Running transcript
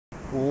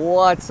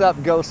What's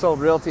up, Go Sold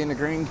Realty and the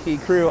Green Key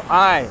crew?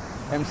 I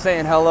am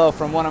saying hello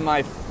from one of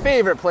my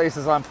favorite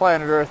places on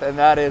planet Earth, and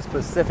that is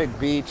Pacific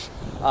Beach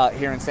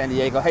here in San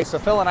Diego. Hey, so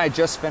Phil and I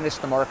just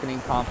finished the marketing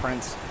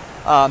conference.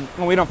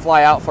 We don't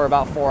fly out for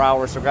about 4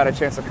 hours, so got a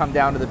chance to come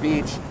down to the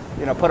beach,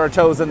 you know, put our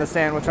toes in the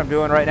sand, which I'm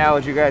doing right now,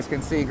 as you guys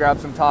can see, grab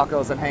some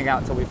tacos and hang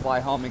out until we fly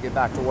home and get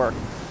back to work.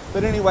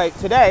 But anyway,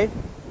 today,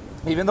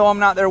 even though I'm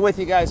not there with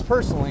you guys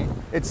personally,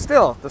 it's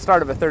still the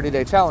start of a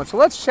 30-day challenge. So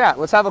let's chat.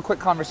 Let's have a quick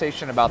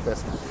conversation about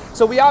this.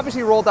 So we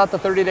obviously rolled out the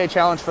 30-day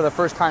challenge for the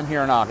first time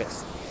here in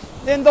August.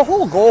 And the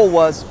whole goal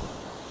was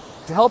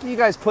to help you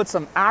guys put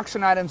some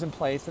action items in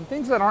place and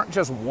things that aren't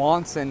just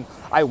wants and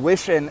I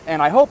wish and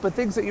I hope, but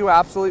things that you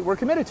absolutely were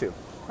committed to.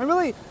 And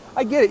really,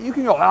 I get it. You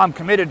can go, oh, I'm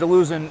committed to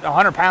losing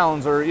 100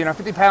 pounds or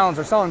 50 pounds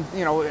or selling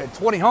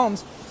 20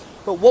 homes.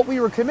 But what we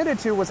were committed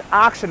to was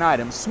action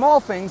items, small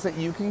things that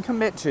you can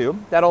commit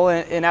to that'll,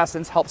 in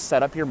essence, help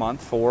set up your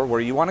month for where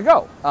you want to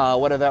go.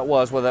 Whether that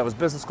was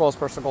business goals,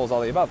 personal goals,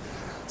 all the above.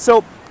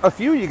 So a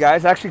few of you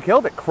guys actually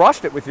killed it,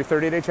 crushed it with your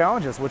 30-day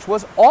challenges, which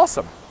was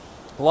awesome.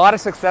 A lot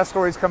of success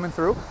stories coming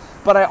through,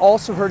 but I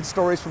also heard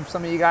stories from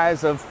some of you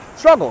guys of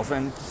struggles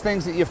and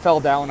things that you fell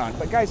down on.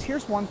 But guys,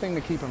 here's one thing to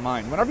keep in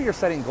mind. Whenever you're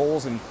setting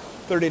goals and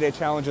 30-day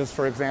challenges,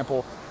 for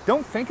example,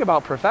 don't think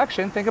about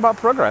perfection, think about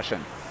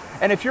progression.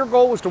 And if your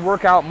goal was to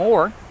work out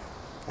more,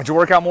 did you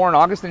work out more in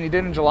August than you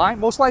did in July?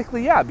 Most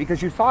likely, yeah, because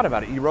you thought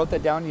about it. You wrote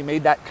that down, you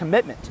made that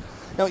commitment.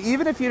 Now,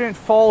 even if you didn't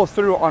follow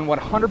through on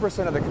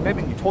 100% of the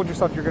commitment you told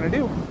yourself you're gonna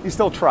do, you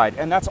still tried,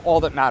 and that's all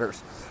that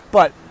matters.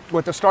 But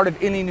with the start of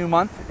any new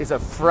month is a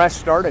fresh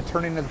start, a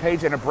turning of the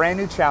page, and a brand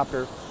new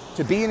chapter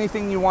to be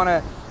anything you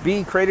wanna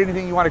be, create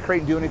anything you wanna create,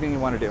 and do anything you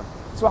wanna do.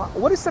 So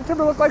what does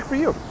September look like for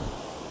you?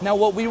 Now,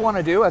 what we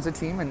wanna do as a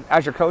team and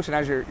as your coach and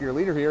as your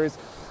leader here is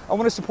I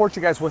want to support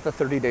you guys with a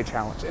 30-day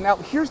challenge. And now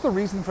here's the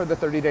reason for the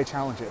 30-day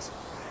challenges.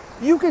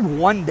 You could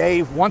one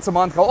day, once a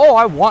month, go, oh,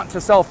 I want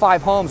to sell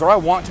 5 homes, or I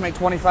want to make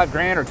 25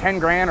 grand or 10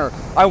 grand, or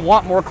I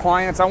want more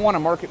clients, I want to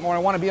market more, I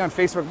want to be on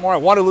Facebook more, I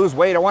want to lose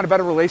weight, I want a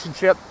better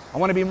relationship, I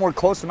want to be more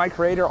close to my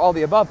creator, all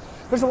the above.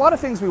 There's a lot of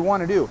things we want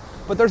to do,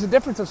 but there's a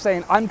difference of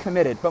saying I'm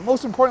committed, but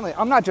most importantly,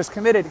 I'm not just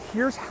committed,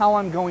 here's how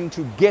I'm going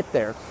to get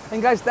there.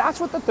 And guys, that's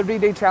what the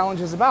 30-day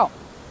challenge is about.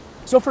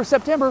 So for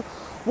September,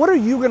 what are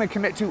you going to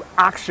commit to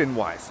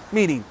action-wise?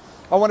 Meaning,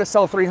 I want to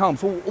sell 3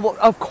 homes. Well,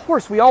 of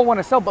course, we all want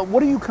to sell, but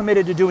what are you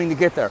committed to doing to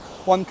get there?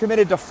 Well, I'm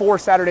committed to 4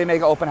 Saturday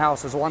mega open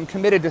houses, or I'm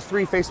committed to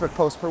 3 Facebook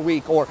posts per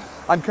week, or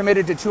I'm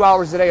committed to 2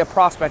 hours a day of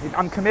prospecting.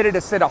 I'm committed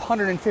to send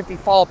 150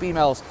 follow-up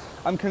emails.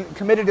 I'm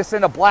committed to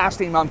send a blast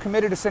email. I'm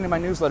committed to sending my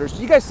newsletters.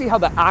 Do you guys see how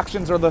the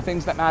actions are the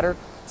things that matter?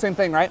 Same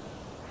thing, right?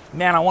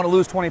 Man, I want to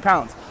lose 20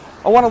 pounds.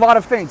 I want a lot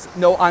of things.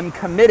 No, I'm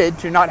committed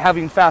to not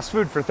having fast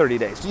food for 30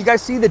 days. Do you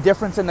guys see the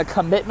difference in the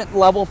commitment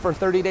level for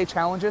 30-day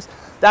challenges?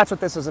 That's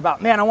what this is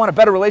about. Man, I want a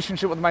better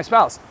relationship with my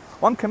spouse.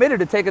 Well, I'm committed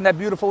to taking that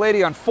beautiful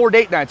lady on 4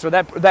 date nights, or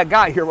that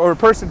guy here, or a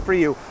person for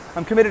you.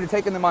 I'm committed to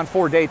taking them on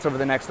 4 dates over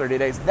the next 30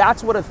 days.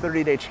 That's what a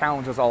 30-day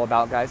challenge is all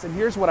about, guys. And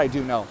here's what I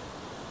do know.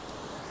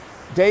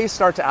 Days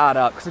start to add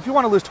up, because if you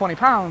want to lose 20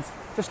 pounds,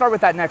 just start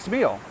with that next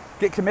meal.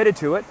 Get committed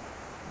to it.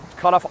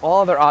 Cut off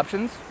all other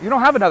options. You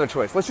don't have another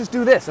choice. Let's just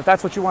do this if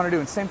that's what you want to do.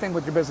 And same thing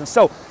with your business.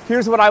 So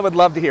here's what I would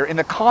love to hear. In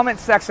the comment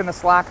section of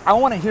Slack, I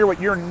want to hear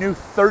what your new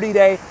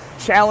 30-day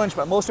challenge,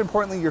 but most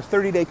importantly, your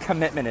 30-day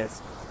commitment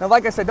is. Now,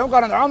 like I said, don't go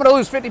out on there, I'm going to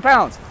lose 50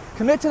 pounds.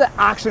 Commit to the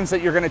actions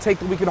that you're going to take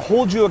that we can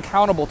hold you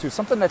accountable to.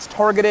 Something that's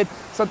targeted,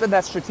 something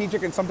that's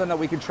strategic, and something that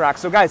we can track.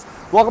 So guys,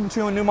 welcome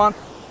to a new month.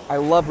 I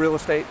love real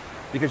estate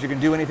because you can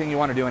do anything you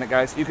want to do in it,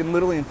 guys. You can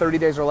literally in 30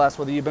 days or less,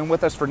 whether you've been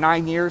with us for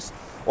 9 years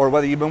or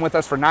whether you've been with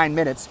us for 9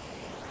 minutes,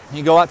 you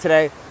can go out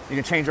today, you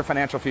can change your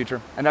financial future.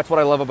 And that's what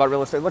I love about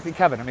real estate. Look at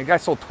Kevin. I mean, the guy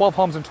sold 12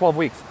 homes in 12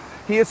 weeks.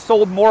 He has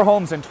sold more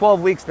homes in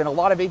 12 weeks than a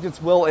lot of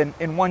agents will in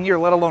 1 year,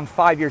 let alone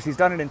 5 years. He's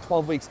done it in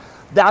 12 weeks.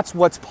 That's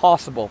what's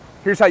possible.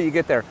 Here's how you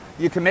get there.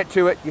 You commit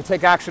to it, you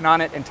take action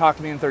on it, and talk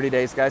to me in 30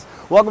 days, guys.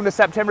 Welcome to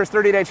September's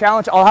 30-day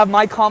challenge. I'll have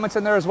my comments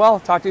in there as well.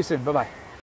 Talk to you soon. Bye-bye.